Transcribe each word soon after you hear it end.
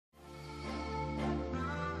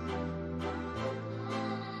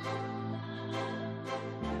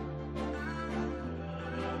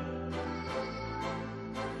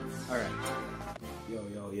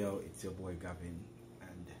Yo, it's your boy Gavin,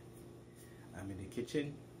 and I'm in the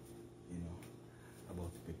kitchen, you know,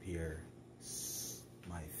 about to prepare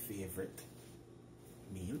my favorite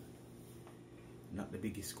meal. Not the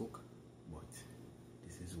biggest cook, but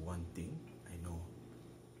this is one thing I know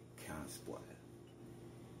can't spoil.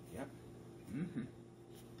 Yep.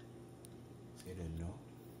 So you don't know.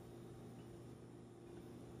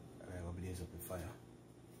 I'm gonna blaze up the fire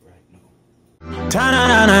right now.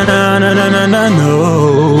 Ta-na-na-na-na-na-na-na-no.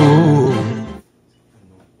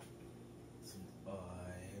 Some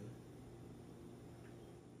oil.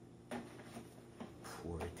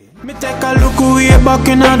 Pour it in. Me take a look way back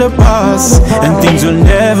in the past, and things will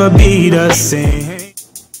never be the same.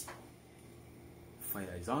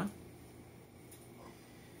 Fire is on.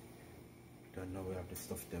 Don't know, we have to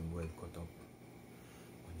stuff them well cut up.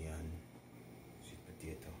 Onion, sweet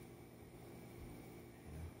potato.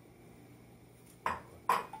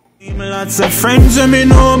 Lots of friends and me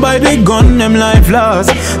know by the gun them life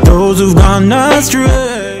lost. Those who've gone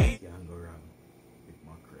astray. Can't go wrong with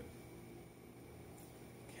mackerel.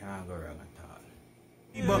 Can't go wrong at all.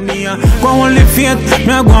 But me go only faith,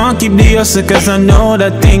 me I go and keep the hustle, cause I know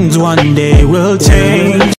that things one day will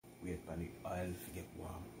change. Wait for the oil to get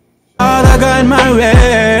warm. Lord, I guide my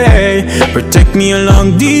way, protect me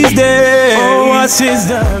along these days. Oh, what is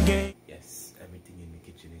the game? Yes, everything in the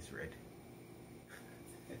kitchen is red.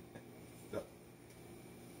 Look.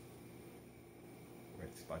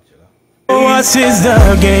 Red spatula. What is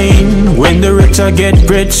the gain when the rich I get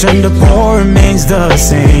rich and the poor remains the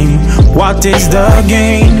same? What is the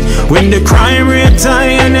gain when the crime rate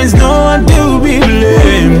high and there's no one to be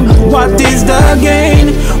blamed? What is the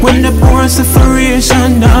gain when the poor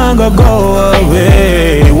separation never go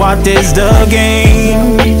away? What is the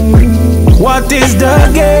gain? What is the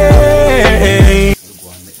gain? We'll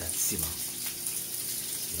go and make that simmer.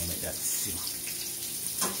 We'll make that simmer.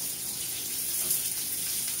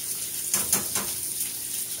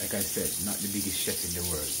 Like I said, not the biggest chef in the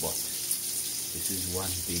world, but this is one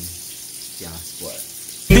thing can't spoil.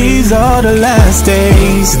 These are the last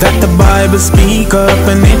days that the Bible speak of,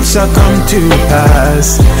 and it shall come to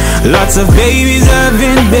pass. Lots of babies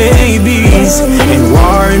having babies, and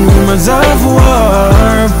war and rumors of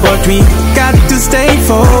war, but we got to stay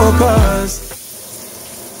focused.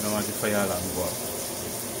 I don't want the fire alarm go off.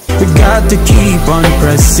 We got to keep on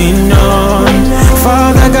pressing on.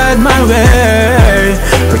 Father, guide my way,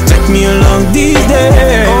 protect me along these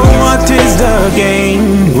days. Oh, what is the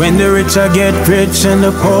gain when the rich I get rich and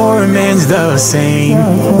the poor remains the same?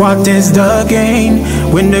 What is the gain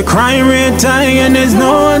when the crime rate high and there's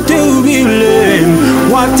no one to be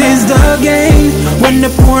blamed? What is the gain when the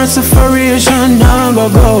poor separation never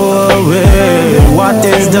go away? What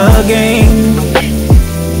is the gain?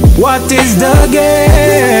 What is the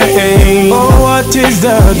gain? Oh, what is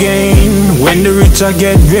the gain when the rich I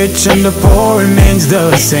get rich and the poor remains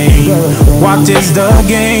the same? What is the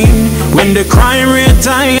gain when the crime rate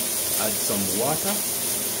high? Add some water.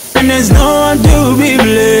 And there's no one to be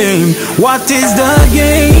blamed. What is the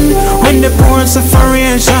gain when the poor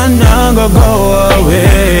separation never go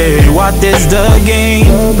away? What is the gain?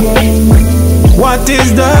 What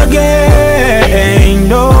is the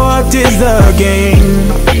gain? Oh, what is the gain?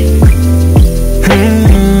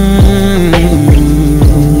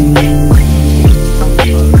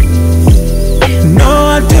 No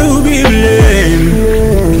one to be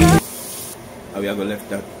blamed. And we are going to let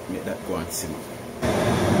that, make that go and simmer.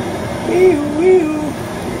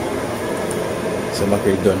 So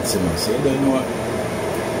mackerel done simmer. So you don't know what?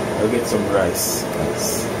 I'll get some rice.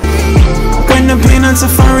 When the pain and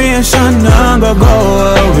separation never go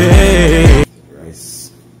away.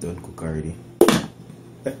 Rice done cook already.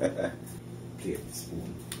 Plate,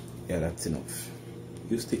 spoon. Yeah, that's enough.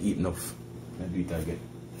 Used to eat enough. I do it again.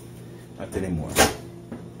 Not anymore.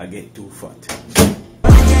 I get too fat.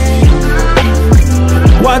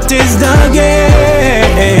 What is the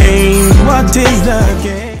gain? What is the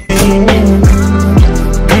gain?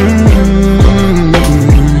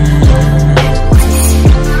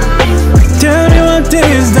 Tell me what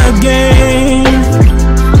is the gain?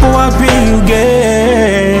 What will you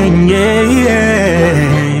gain? Yeah,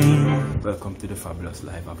 yeah. Welcome to the fabulous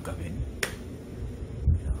life of Gavin.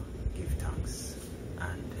 You know, give thanks,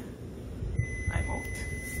 and I'm out.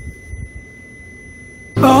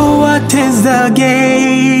 Oh, what is the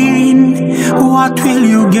gain? What will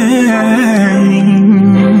you gain?